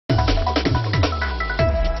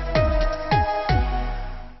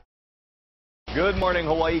Good morning,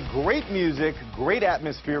 Hawaii. Great music, great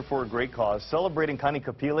atmosphere for a great cause. Celebrating Kani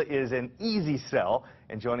Pila is an easy sell.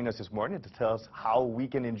 And joining us this morning to tell us how we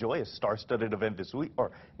can enjoy a star-studded event this week, or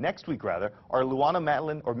next week rather, are Luana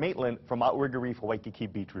Maitland from Outrigger Reef Waikiki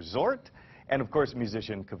Beach Resort, and of course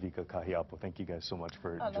musician Kavika Kahiapo. Thank you guys so much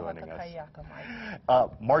for joining us.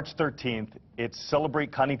 March 13th, it's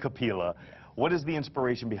Celebrate Kani Pila. What is the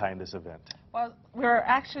inspiration behind this event? Well, we're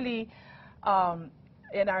actually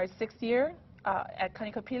in our 6th year at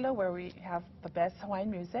Kani Pila, where we have the best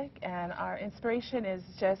Hawaiian music, and our inspiration is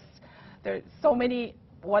just there's so many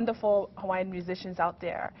wonderful Hawaiian musicians out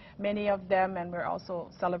there, many of them, and we're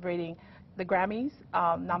also celebrating the Grammys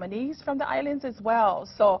nominees from the islands as well.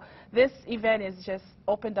 So this event is just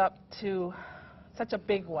opened up to such a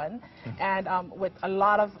big one, and with a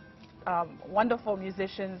lot of wonderful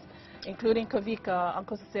musicians, including Kavika,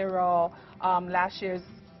 Uncle Cyril,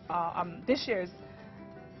 this year's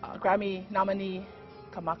Grammy nominee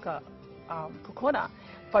Kamaka Kukona.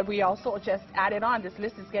 But we also just added on, this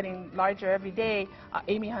list is getting larger every day.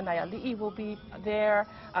 Amy Hanaiali'i will be there,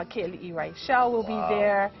 Ke'ali'i Raichel will be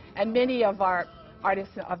there, and many of our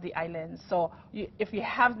artists of the islands. So if you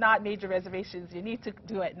have not made your reservations, you need to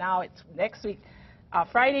do it now. It's next week,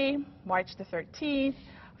 Friday, March the 13th,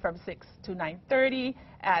 from 6 to 9:30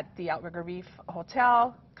 at the Outrigger Reef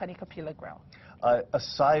Hotel, Kani Pila Grill.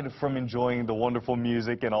 Aside from enjoying the wonderful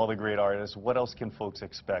music and all the great artists, what else can folks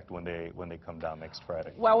expect when they come down next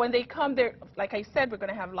Friday? Well, when they come there, like I said, we're going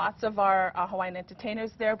to have lots of our Hawaiian entertainers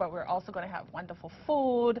there, but we're also going to have wonderful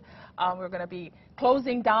food. We're going to be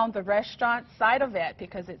closing down the restaurant side of it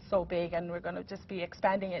because it's so big, and we're going to just be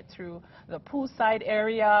expanding it through the poolside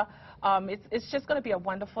area. It's just going to be a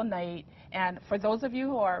wonderful night, and for those of you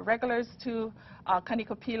who are regulars to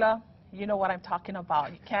Kani Pila, you know what I'm talking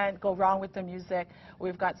about. You can't go wrong with the music.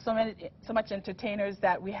 We've got so much entertainers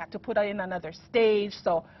that we have to put in another stage.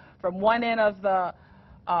 So from one end of the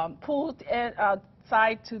pool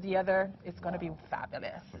side to the other, it's going to be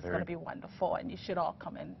fabulous. It's going to be wonderful, and you should all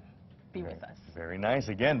come and be with us. Very nice.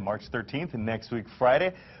 Again, March 13th and next week,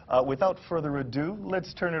 Friday. Without further ado,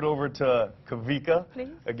 let's turn it over to Kavika. Please.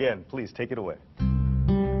 Again, please take it away.